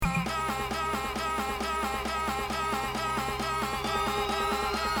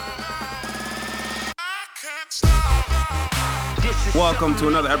welcome to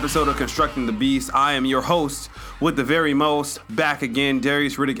another episode of Constructing the Beast. I am your host with the very most, back again,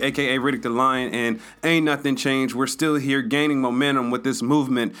 Darius Riddick, aka Riddick the Lion, and ain't nothing changed. We're still here gaining momentum with this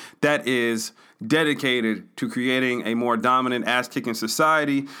movement that is dedicated to creating a more dominant, ass-kicking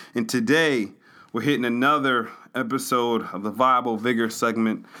society. And today, we're hitting another episode of the Viable Vigor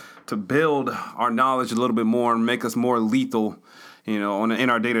segment to build our knowledge a little bit more and make us more lethal, in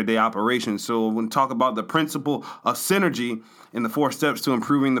our day-to-day operations. So we're going to talk about the principle of synergy and the 4 steps to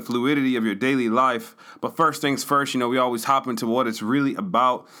improving the fluidity of your daily life. But first things first, we always hop into what it's really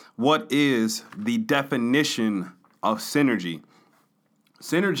about. What is the definition of synergy?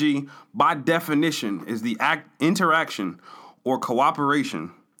 Synergy, by definition, is the interaction or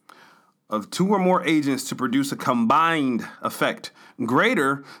cooperation of 2 or more agents to produce a combined effect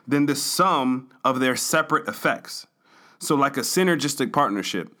greater than the sum of their separate effects. So like a synergistic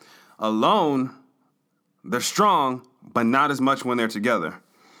partnership. Alone, they're strong, but not as much when they're together.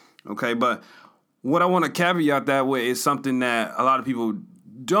 Okay, but what I want to caveat that with is something that a lot of people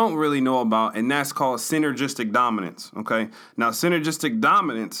don't really know about, and that's called synergistic dominance. Okay, now synergistic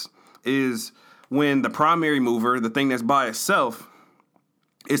dominance is when the primary mover, the thing that's by itself,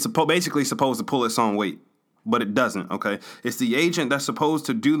 is basically supposed to pull its own weight, but it doesn't. Okay, it's the agent that's supposed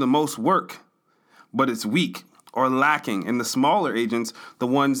to do the most work, but it's weak or lacking. And the smaller agents, the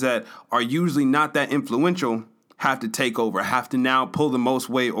ones that are usually not that influential, have to take over, have to now pull the most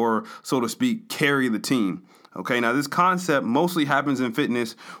weight or, so to speak, carry the team. Okay, now this concept mostly happens in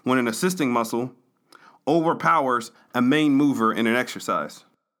fitness when an assisting muscle overpowers a main mover in an exercise.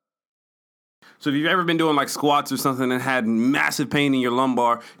 So if you've ever been doing like squats or something and had massive pain in your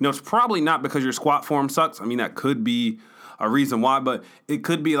lumbar, it's probably not because your squat form sucks. I mean, that could be a reason why, but it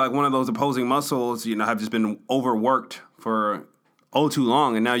could be like one of those opposing muscles, have just been overworked for too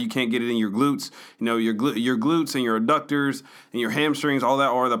long, and now you can't get it in your glutes. Your glutes and your adductors and your hamstrings, all that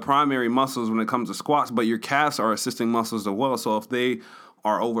are the primary muscles when it comes to squats, but your calves are assisting muscles as well. So if they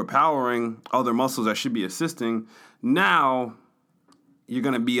are overpowering other muscles that should be assisting, now you're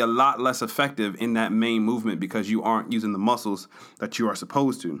going to be a lot less effective in that main movement because you aren't using the muscles that you are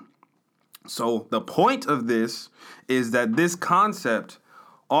supposed to. So the point of this is that this concept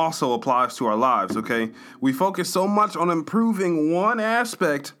also applies to our lives, okay? We focus so much on improving one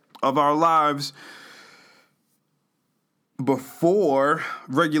aspect of our lives before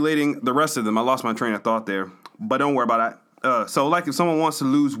regulating the rest of them. I lost my train of thought there, but don't worry about that. So like if someone wants to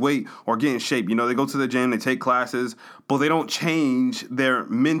lose weight or get in shape, they go to the gym, they take classes, but they don't change their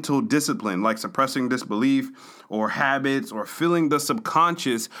mental discipline, like suppressing disbelief or habits or filling the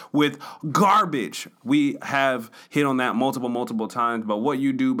subconscious with garbage. We have hit on that multiple times, but what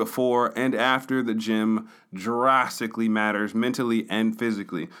you do before and after the gym drastically matters mentally and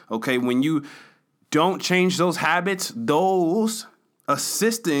physically. Okay, when you don't change those habits, those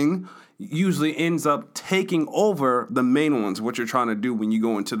assisting usually ends up taking over the main ones, what you're trying to do when you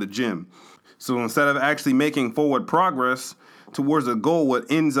go into the gym. So instead of actually making forward progress towards a goal, what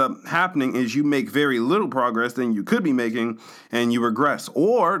ends up happening is you make very little progress than you could be making, and you regress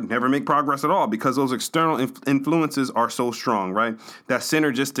or never make progress at all because those external influences are so strong, right? That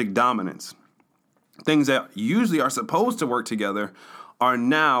synergistic dominance. Things that usually are supposed to work together are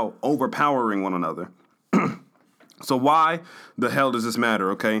now overpowering one another. So why the hell does this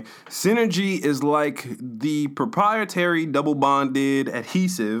matter, okay? Synergy is like the proprietary double bonded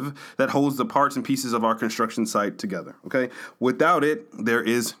adhesive that holds the parts and pieces of our construction site together, okay? Without it, there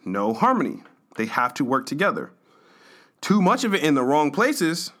is no harmony. They have to work together. Too much of it in the wrong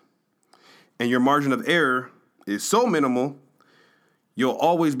places, and your margin of error is so minimal, you'll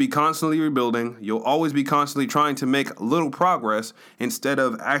always be constantly rebuilding. You'll always be constantly trying to make little progress instead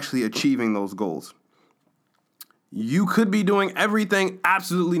of actually achieving those goals. You could be doing everything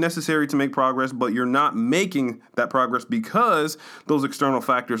absolutely necessary to make progress, but you're not making that progress because those external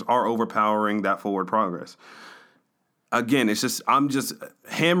factors are overpowering that forward progress. Again, I'm just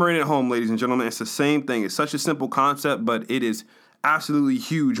hammering it home, ladies and gentlemen. It's the same thing. It's such a simple concept, but it is absolutely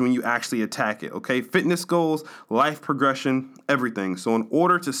huge when you actually attack it, okay? Fitness goals, life progression, everything. So in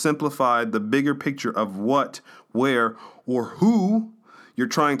order to simplify the bigger picture of what, where, or who you're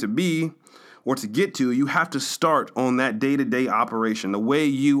trying to be, or to get to, you have to start on that day-to-day operation, the way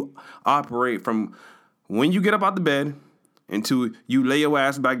you operate from when you get up out the bed until you lay your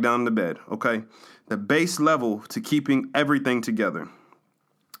ass back down in the bed, okay? The base level to keeping everything together.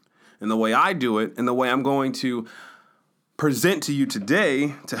 And the way I do it, and the way I'm going to present to you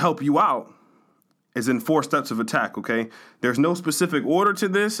today to help you out, is in 4 steps of attack, okay? There's no specific order to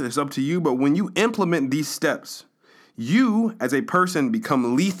this. It's up to you, but when you implement these steps, you as a person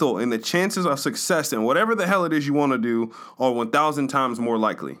become lethal, and the chances of success in whatever the hell it is you want to do are 1,000 times more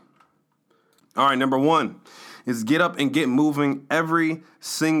likely. All right, number 1 is get up and get moving every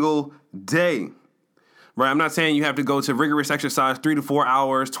single day. Right? I'm not saying you have to go to rigorous exercise 3 to 4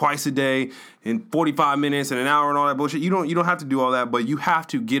 hours twice a day in 45 minutes and an hour and all that bullshit. You don't have to do all that, but you have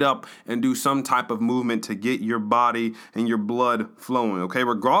to get up and do some type of movement to get your body and your blood flowing. Okay,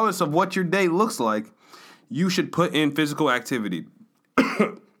 regardless of what your day looks like, you should put in physical activity.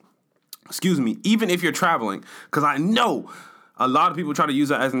 Excuse me, even if you're traveling, because I know a lot of people try to use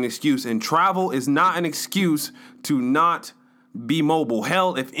that as an excuse, and travel is not an excuse to not be mobile.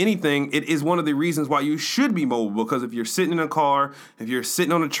 Hell, if anything, it is one of the reasons why you should be mobile, because if you're sitting in a car, if you're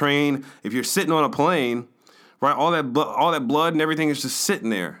sitting on a train, if you're sitting on a plane, right, all that blood and everything is just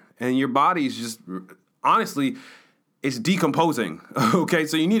sitting there, and your body is just, honestly, it's decomposing. Okay,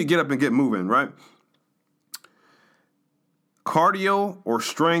 so you need to get up and get moving, right? Cardio or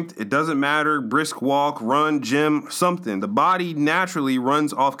strength, it doesn't matter. Brisk walk, run, gym, something. The body naturally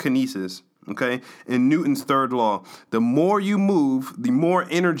runs off kinesis. Okay, in Newton's third law, the more you move, the more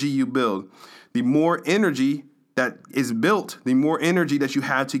energy you build. The more energy that is built, the more energy that you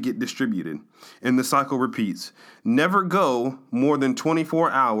have to get distributed. And the cycle repeats. Never go more than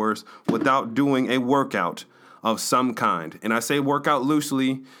 24 hours without doing a workout of some kind. And I say workout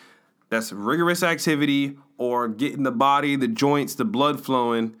loosely. That's rigorous activity or getting the body, the joints, the blood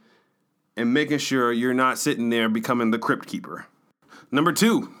flowing, and making sure you're not sitting there becoming the crypt keeper. Number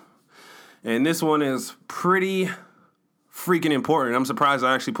 2. And this one is pretty freaking important. I'm surprised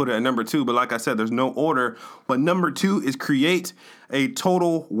I actually put it at number 2, but like I said, there's no order. But number 2 is create a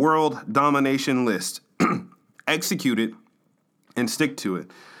total world domination list. Execute it and stick to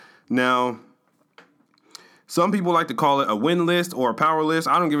it. Now, some people like to call it a win list or a power list.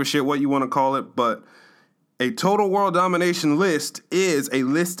 I don't give a shit what you want to call it, but a total world domination list is a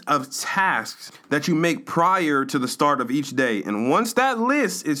list of tasks that you make prior to the start of each day. And once that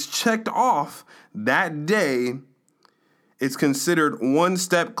list is checked off, that day, it's considered one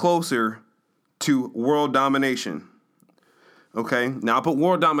step closer to world domination. Okay? Now, I put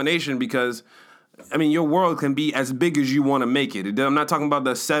world domination because, I mean, your world can be as big as you want to make it. I'm not talking about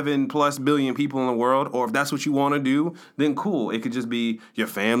the 7+ billion people in the world, or if that's what you want to do, then cool. It could just be your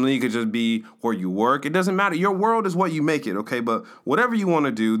family. It could just be where you work. It doesn't matter. Your world is what you make it, okay? But whatever you want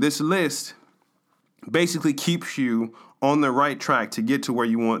to do, this list basically keeps you on the right track to get to where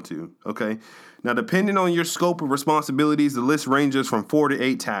you want to, okay? Now, depending on your scope of responsibilities, the list ranges from 4 to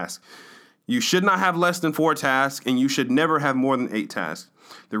 8 tasks. You should not have less than 4 tasks, and you should never have more than 8 tasks.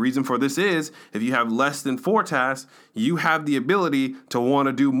 The reason for this is if you have less than 4 tasks, you have the ability to want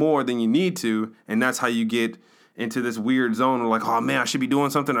to do more than you need to. And that's how you get into this weird zone of like, oh man, I should be doing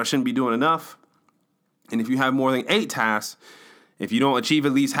something. I shouldn't be doing enough. And if you have more than 8 tasks, if you don't achieve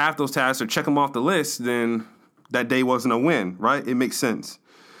at least half those tasks or check them off the list, then that day wasn't a win, right? It makes sense.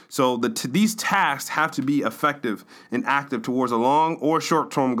 So these tasks have to be effective and active towards a long or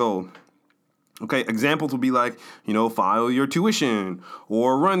short-term goal. Okay, examples would be like, file your tuition,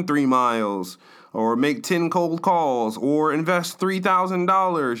 or run 3 miles, or make 10 cold calls, or invest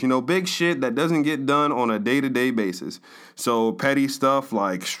 $3,000, big shit that doesn't get done on a day-to-day basis. So petty stuff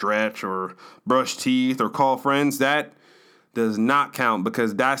like stretch or brush teeth or call friends, that does not count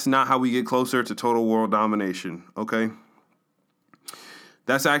because that's not how we get closer to total world domination, okay?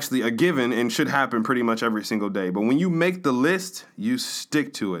 That's actually a given and should happen pretty much every single day. But when you make the list, you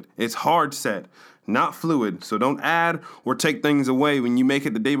stick to it. It's hard set, not fluid. So don't add or take things away when you make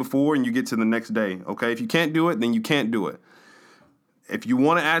it the day before and you get to the next day, okay? If you can't do it, then you can't do it. If you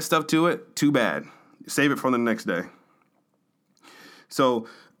want to add stuff to it, too bad. Save it for the next day. So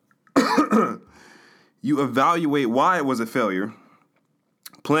you evaluate why it was a failure,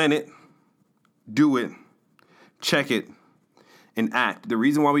 plan it, do it, check it, and act. The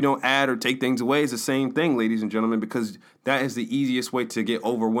reason why we don't add or take things away is the same thing, ladies and gentlemen, because that is the easiest way to get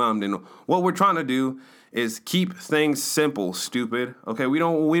overwhelmed. And what we're trying to do is keep things simple, stupid. Okay, we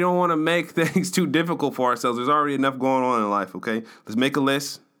don't want to make things too difficult for ourselves. There's already enough going on in life, okay? Let's make a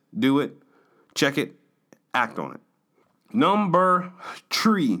list, do it, check it, act on it. Number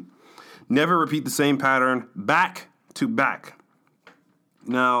 3, never repeat the same pattern back to back.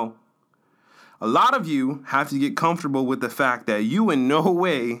 Now, a lot of you have to get comfortable with the fact that you in no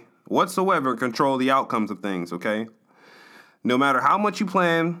way whatsoever control the outcomes of things, okay? No matter how much you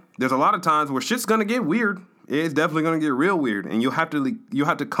plan, there's a lot of times where shit's gonna get weird. It's definitely gonna get real weird, and you'll have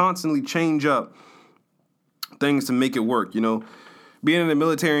to constantly change up things to make it work, Being in the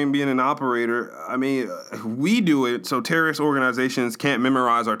military and being an operator, I mean, we do it so terrorist organizations can't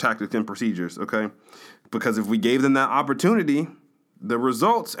memorize our tactics and procedures, okay? Because if we gave them that opportunity, the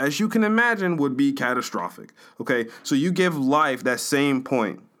results, as you can imagine, would be catastrophic. Okay, so you give life that same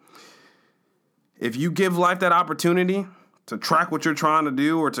point. If you give life that opportunity to track what you're trying to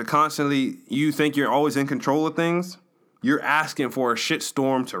do, or to constantly, you think you're always in control of things, you're asking for a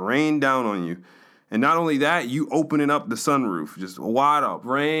shitstorm to rain down on you. And not only that, you opening up the sunroof, just wide up,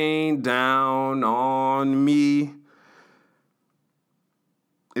 rain down on me.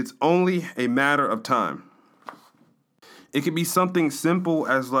 It's only a matter of time. It could be something simple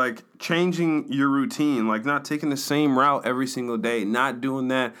as like changing your routine, like not taking the same route every single day, not doing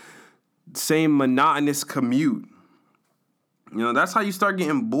that same monotonous commute. You know, that's how you start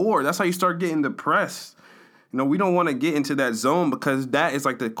getting bored. That's how you start getting depressed. You know, we don't want to get into that zone because that is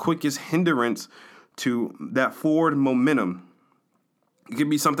like the quickest hindrance to that forward momentum. It could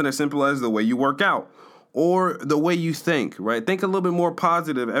be something as simple as the way you work out or the way you think, right? Think a little bit more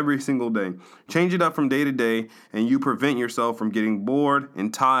positive every single day. Change it up from day to day, and you prevent yourself from getting bored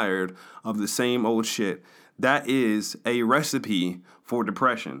and tired of the same old shit. That is a recipe for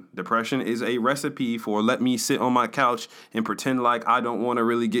depression. Depression is a recipe for let me sit on my couch and pretend like I don't want to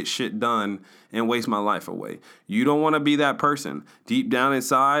really get shit done and waste my life away. You don't want to be that person. Deep down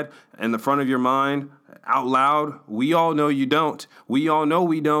inside, in the front of your mind, out loud, we all know you don't. We all know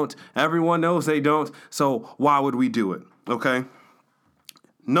we don't. Everyone knows they don't. So why would we do it? Okay?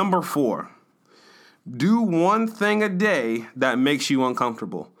 Number 4, do one thing a day that makes you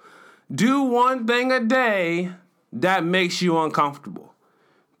uncomfortable. Do one thing a day that makes you uncomfortable.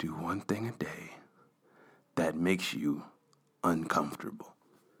 Do one thing a day that makes you uncomfortable.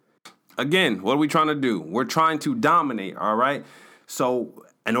 Again, what are we trying to do? We're trying to dominate, all right? So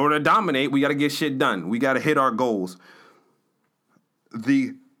in order to dominate, we got to get shit done. We got to hit our goals.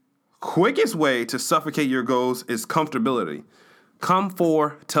 The quickest way to suffocate your goals is comfortability.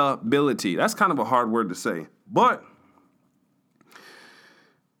 Comfortability. That's kind of a hard word to say, but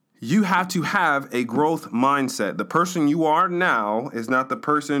you have to have a growth mindset. The person you are now is not the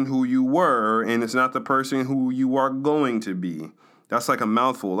person who you were, and it's not the person who you are going to be. That's like a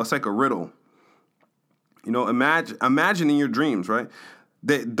mouthful. That's like a riddle. You know, imagine in your dreams, right?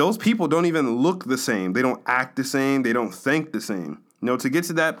 Those people don't even look the same. They don't act the same. They don't think the same. You know, to get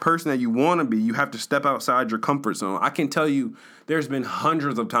to that person that you want to be, you have to step outside your comfort zone. I can tell you there's been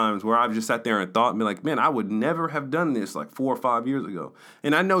hundreds of times where I've just sat there and thought and be like, man, I would never have done this like 4 or 5 years ago.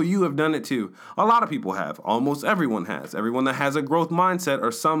 And I know you have done it too. A lot of people have. Almost everyone has. Everyone that has a growth mindset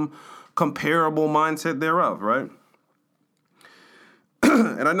or some comparable mindset thereof, right?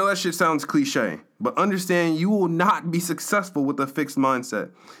 And I know that shit sounds cliche, but understand you will not be successful with a fixed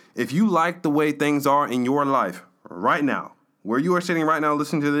mindset. If you like the way things are in your life right now, where you are sitting right now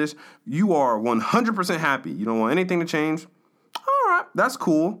listening to this, you are 100% happy. You don't want anything to change. All right, that's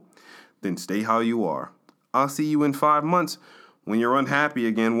cool. Then stay how you are. I'll see you in 5 months when you're unhappy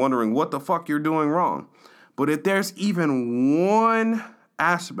again, wondering what the fuck you're doing wrong. But if there's even one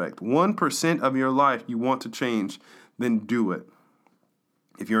aspect, 1% of your life you want to change, then do it.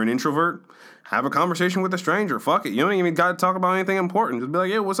 If you're an introvert, have a conversation with a stranger. Fuck it. You don't even got to talk about anything important. Just be like,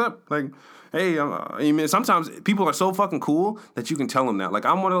 yeah, what's up? Like, hey, I mean, sometimes people are so fucking cool that you can tell them that. Like,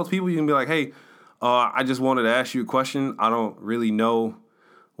 I'm one of those people you can be like, hey, I just wanted to ask you a question. I don't really know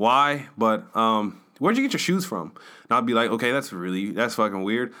why, but where'd you get your shoes from? And I'll be like, okay, that's fucking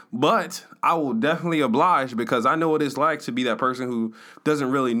weird. But I will definitely oblige because I know what it's like to be that person who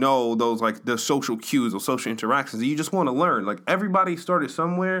doesn't really know those, like, the social cues or social interactions. You just want to learn. Like, everybody started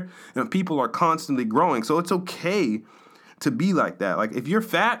somewhere and people are constantly growing. So it's okay to be like that. Like, if you're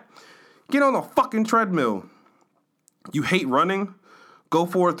fat, get on a fucking treadmill. You hate running? Go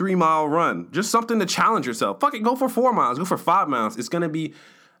for a 3-mile run. Just something to challenge yourself. Fuck it, go for 4 miles. Go for 5 miles. It's going to be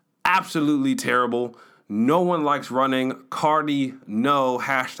absolutely terrible. No one likes running. Cardi, no.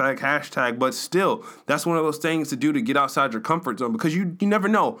 Hashtag. But still, that's one of those things to do to get outside your comfort zone because you never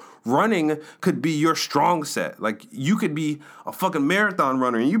know. Running could be your strong set. Like, you could be a fucking marathon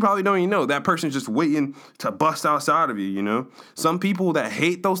runner and you probably don't even know. That person's just waiting to bust outside of you, you know? Some people that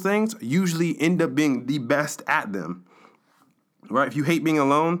hate those things usually end up being the best at them. Right? If you hate being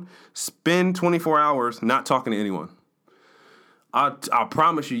alone, spend 24 hours not talking to anyone. I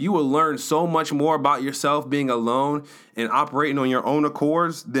promise you, you will learn so much more about yourself being alone and operating on your own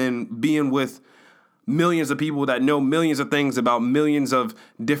accords than being with millions of people that know millions of things about millions of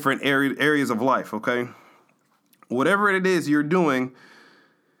different areas of life, okay? Whatever it is you're doing,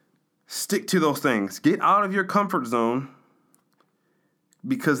 stick to those things. Get out of your comfort zone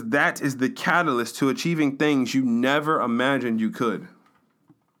because that is the catalyst to achieving things you never imagined you could.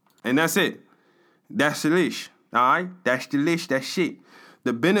 And that's it. That's the leash. All right? That's the list. That's shit.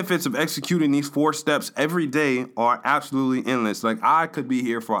 The benefits of executing these 4 steps every day are absolutely endless. Like, I could be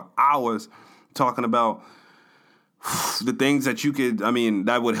here for hours talking about the things that you could,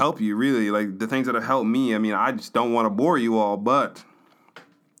 that would help you, really. Like, the things that have helped me. I just don't want to bore you all, but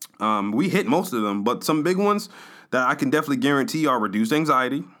we hit most of them. But some big ones that I can definitely guarantee are reduced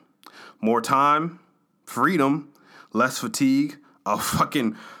anxiety, more time, freedom, less fatigue, a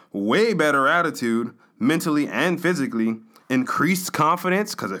fucking way better attitude, mentally and physically, increased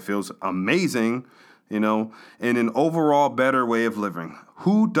confidence because it feels amazing, and an overall better way of living.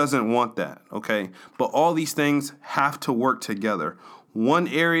 Who doesn't want that, okay? But all these things have to work together. One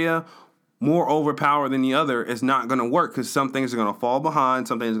area more overpowered than the other is not going to work because some things are going to fall behind,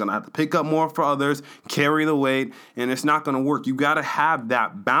 some things are going to have to pick up more for others, carry the weight, and it's not going to work. You got to have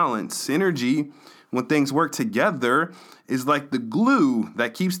that balance. Synergy, when things work together, is like the glue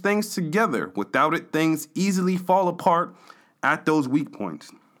that keeps things together. Without it, things easily fall apart at those weak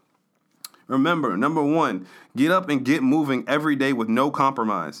points. Remember, number 1, get up and get moving every day with no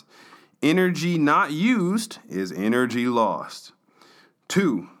compromise. Energy not used is energy lost.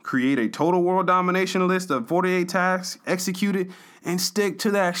 2, create a total world domination list of 48 tasks, execute it, and stick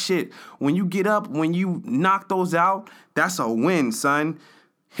to that shit. When you get up, when you knock those out, that's a win, son.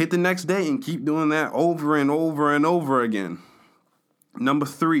 Hit the next day and keep doing that over and over and over again. Number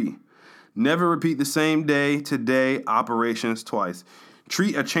 3, never repeat the same day-to-day operations twice.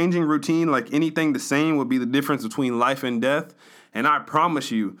 Treat a changing routine like anything the same would be the difference between life and death. And I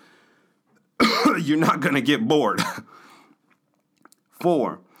promise you, you're not going to get bored.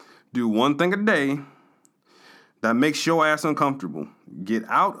 4, do one thing a day that makes your ass uncomfortable. Get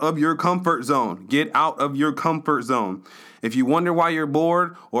out of your comfort zone. Get out of your comfort zone. If you wonder why you're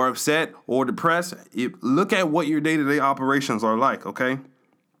bored or upset or depressed, look at what your day-to-day operations are like, okay?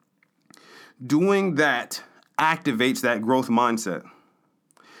 Doing that activates that growth mindset.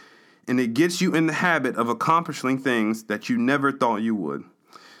 And it gets you in the habit of accomplishing things that you never thought you would.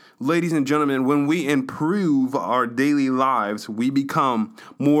 Ladies and gentlemen, when we improve our daily lives, we become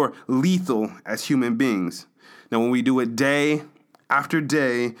more lethal as human beings. Now, when we do it day after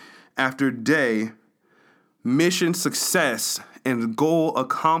day after day, mission success and goal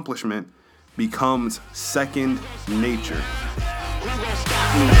accomplishment becomes second nature.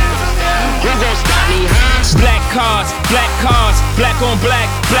 Black cars, black on black,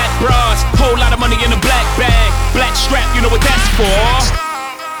 black bras, whole lot of money in a black bag, black strap, you know what that's for.